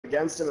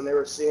against him, and they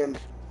were seeing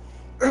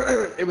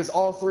it was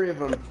all three of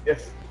them.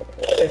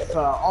 If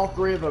all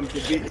three of them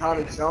could beat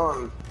Tommy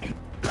Chong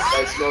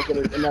by smoking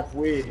enough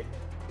weed,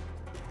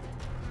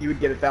 he would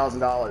get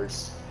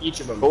 $1,000 each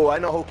of them. Oh, I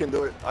know who can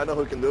do it. I know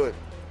who can do it.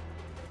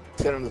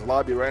 Sitting in this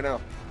lobby right now.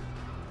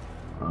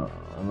 I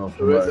don't know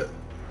Who is it?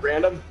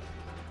 Random?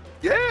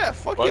 Yeah,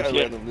 fuck yeah,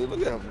 yeah. Random, dude.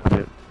 Look at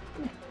him.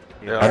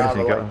 Yeah,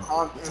 but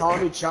like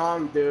Tommy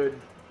Chong, dude.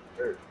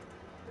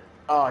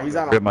 Oh, he's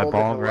on a Rip my whole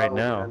bong different right level,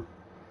 now. man.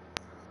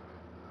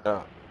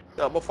 Yeah.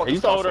 Yeah, motherfucker.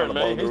 He's older than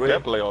me. He's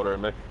definitely older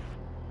than me.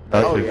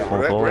 That's Oh, a yeah.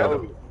 full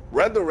ball.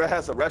 Random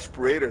has a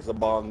respirator as a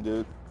bong,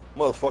 dude.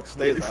 Motherfucker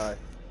stays high.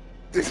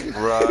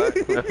 Right.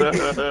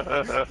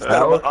 Instead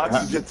of an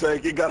oxygen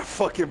tank, he got a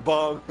fucking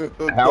bong.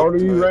 How old are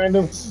you,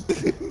 Random?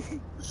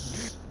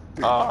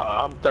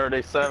 I'm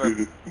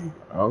 37.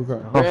 Okay.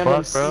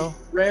 Oh, fuck, bro.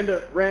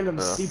 Random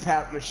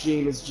CPAP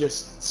machine is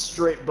just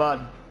straight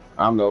bud.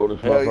 I'm the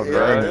oldest Hell motherfucker. yeah,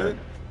 around. dude.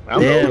 I'm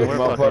the Damn, oldest we're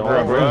motherfucker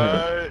fucking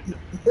around.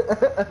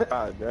 Right.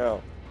 God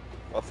damn.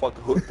 I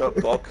fucking hooked up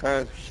to all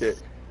kinds of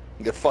shit.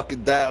 Get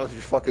fucking down,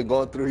 just fucking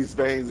going through his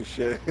veins and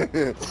shit.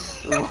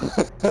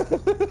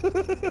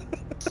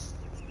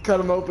 Cut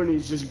him open,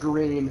 he's just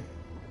green.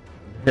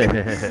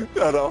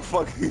 Got all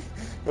fucking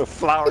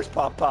flowers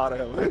pop out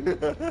of him.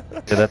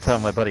 Yeah, that's how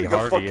my buddy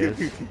Harvey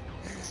is.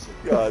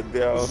 God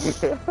damn.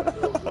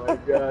 Oh my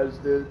gosh,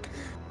 dude.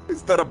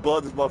 Instead of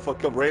blood, this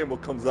motherfucking rainbow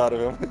comes out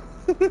of him.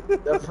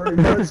 That's pretty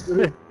much,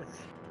 dude.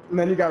 And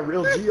then you got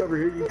Real G over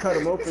here, you cut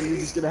him open, you're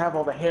just gonna have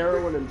all the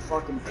heroin and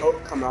fucking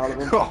coke come out of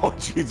him. Oh,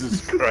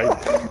 Jesus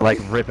Christ. Like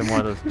ripping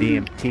one of those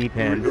DMT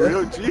pens.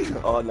 Real G?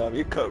 Oh, no,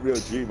 you cut Real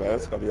G, man.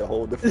 It's gonna be a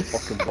whole different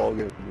fucking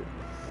ballgame.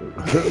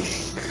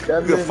 That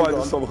You're gonna man find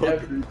is some on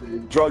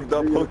everything. drugged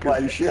up You're gonna hookers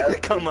and find shit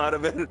everything. come out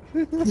of it.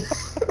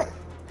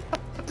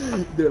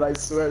 Dude, I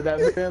swear,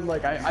 that man,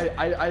 like,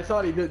 I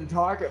thought he didn't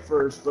talk at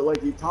first, but,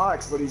 like, he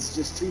talks, but he's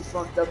just too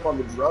fucked up on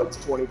the drugs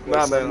 24/7.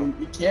 Nah, man.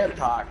 He can't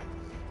talk.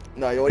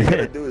 No, what you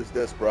gotta do is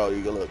this, bro.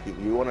 You go look. If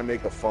you wanna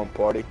make a fun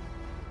party,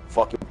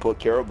 fucking put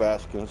Carol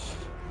Baskins,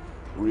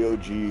 Rio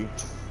G,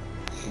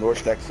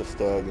 North Texas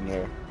Thug in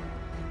there,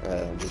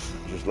 and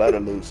just let her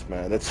loose,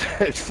 man. It's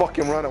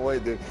fucking run away,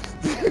 dude.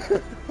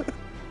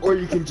 Or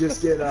you can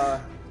just get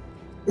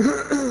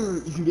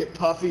you can get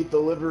Puffy,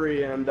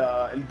 Delivery, and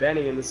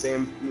Benny in the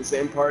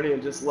same party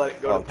and just let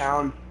it go to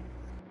town.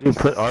 You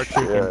put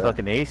Archer Yeah. and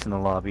fucking Ace in the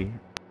lobby.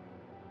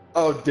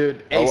 Oh,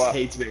 dude, Ace wow.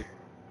 hates me.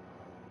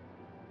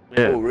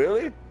 Yeah. Oh,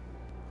 really?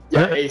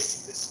 Yeah,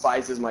 Ace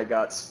despises my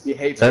guts. He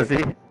hates me. Does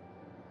he?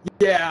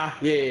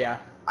 Yeah.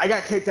 I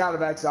got kicked out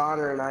of X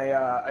Honor, and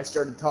I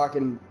started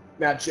talking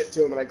mad shit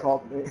to him, and I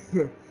called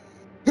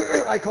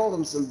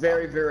him some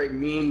very, very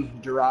mean,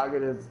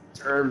 derogative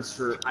terms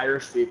for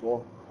Irish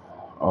people.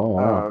 Oh,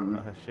 wow.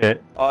 Oh,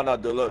 shit. Oh no,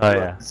 dude, look. Oh, look,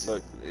 yeah.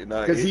 Look, you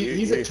know, Because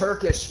he's a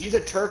Turkish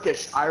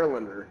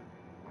Irelander.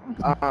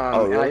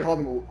 really?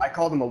 And I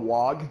called him a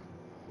wog,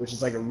 which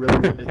is like a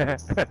really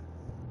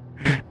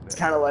it's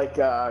kind of like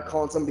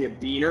calling somebody a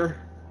beaner.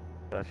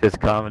 That's just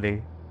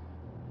comedy.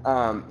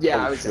 Yeah,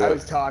 Oh, I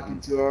was talking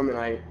to him,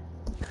 and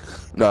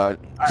No,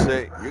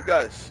 say you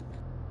guys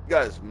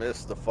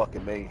missed the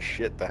fucking main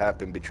shit that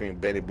happened between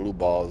Benny Blue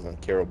Balls and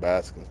Carol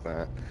Baskins,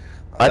 man.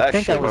 I That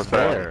think I shit was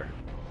funny. there.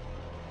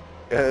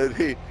 And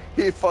he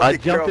fucking I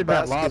jumped Carol in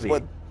that Baskins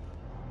lobby.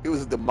 he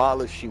was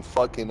demolishing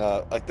fucking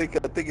I think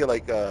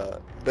like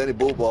Benny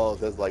Blue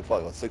Balls has like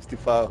fuck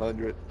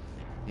 6,500,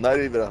 not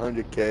even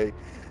 100K,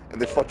 and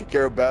then fucking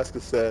Carol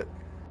Baskins said,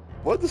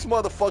 "What this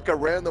motherfucker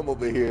Random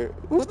over here?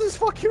 Who's this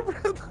fucking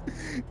Random?"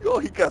 Yo,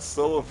 he got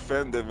so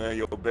offended, man.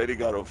 Yo, Benny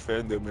got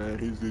offended, man.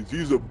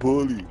 He's a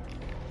bully.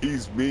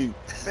 He's mean.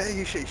 Man,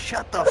 you should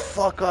shut the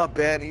fuck up,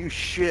 Benny. You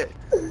shit.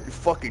 You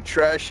fucking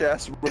trash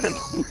ass Random.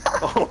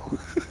 Oh.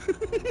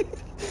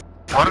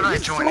 What did I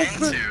join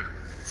into?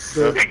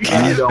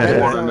 I don't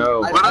want to know.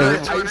 What did I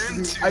I join used to be-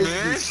 into, I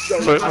used to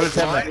be man? so We're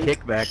tight. having a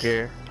kickback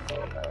here.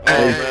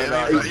 Hey, man,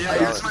 everybody, I here's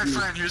my used to be-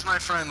 friend. Here's my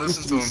friend. I used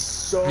Listen to to be him.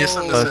 so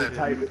Listen to him.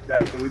 tight with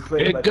that when we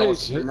played Hey like guys,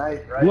 almost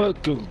tonight, right?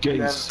 welcome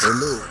guys.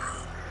 Hello.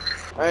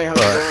 Hey, how's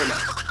it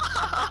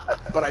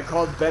going? But I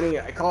called Benny.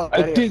 I called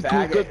Benny I think a we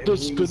faggot. got and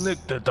he's-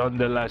 disconnected on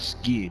the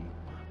last game.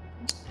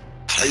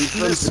 Are you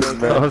Listen, from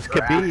man. Oh, it's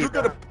Khabib. You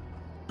gotta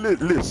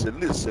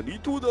listen. You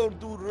two don't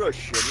do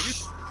Russian. You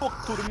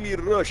talk to me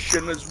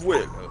Russian as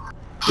well.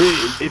 Hey,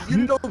 if You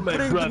you don't my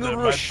bring brother, the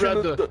my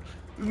Russian. brother,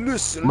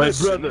 Listen, my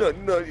listen. brother,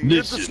 No, listen,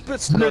 it's the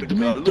Spitz let me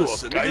now. talk.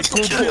 Listen, I it's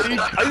told the you,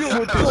 I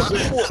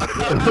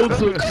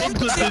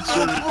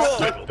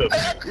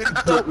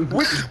don't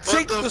We can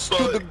take this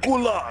to the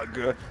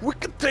gulag. We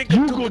can take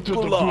You it to go the to the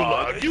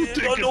gulag. gulag. You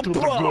take no it to the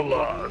problem.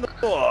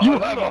 gulag. No. You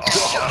have a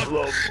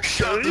problem.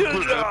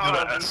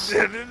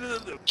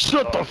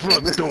 Shut the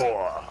front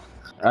door.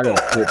 I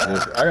gotta quit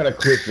this. I gotta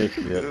quit this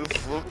shit.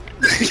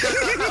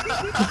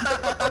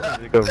 I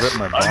need to go rip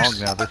my bong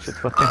now. This shit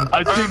fucking.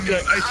 I think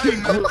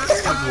what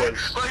happened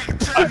was Like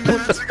 10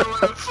 minutes ago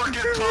in a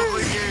fucking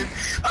public game,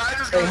 I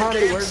just Hey, got honey,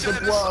 game where's the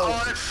said blow? all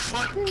I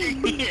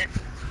fucking hear.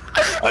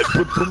 I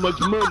put too much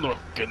monarch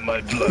in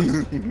my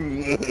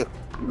blood.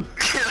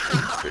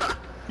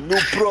 No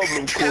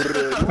problem,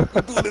 Corral.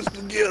 We can do this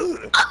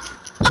together.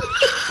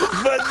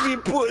 Let me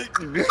put.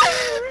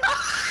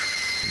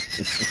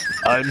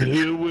 I'm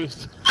here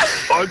with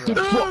Arctic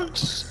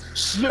Fox,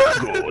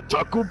 Slicko,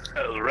 Taco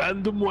Bell,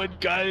 Random White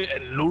Guy,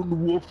 and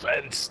Lone Wolf,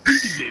 and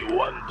Stevie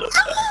Wonder.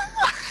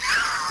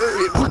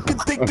 Hey, we can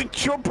take the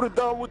chopper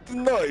down with the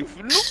knife.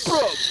 No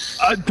problem.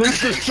 I take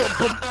the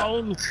chopper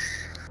down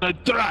the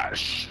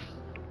trash.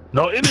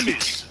 Now,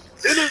 enemies,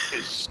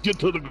 get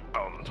to the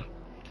ground.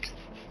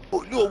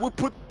 Oh, no, we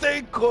put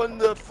tank on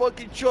the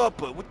fucking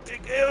chopper. We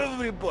take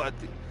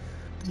everybody.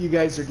 You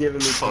guys are giving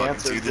me Fuck,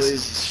 cancer, dude, this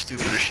is the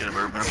please. stupidest shit I've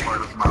ever been a part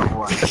of in my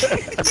whole life.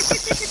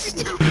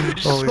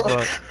 Stupidest Holy shit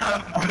fuck.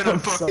 I've been a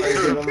part Sorry,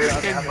 dude, of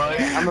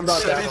I'm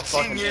about to have a 17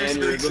 fucking years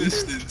of aneurysm.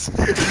 existence.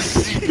 This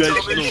is the guys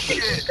dumbest know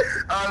shit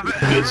I've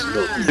guys ever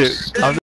know heard. Dude, I'm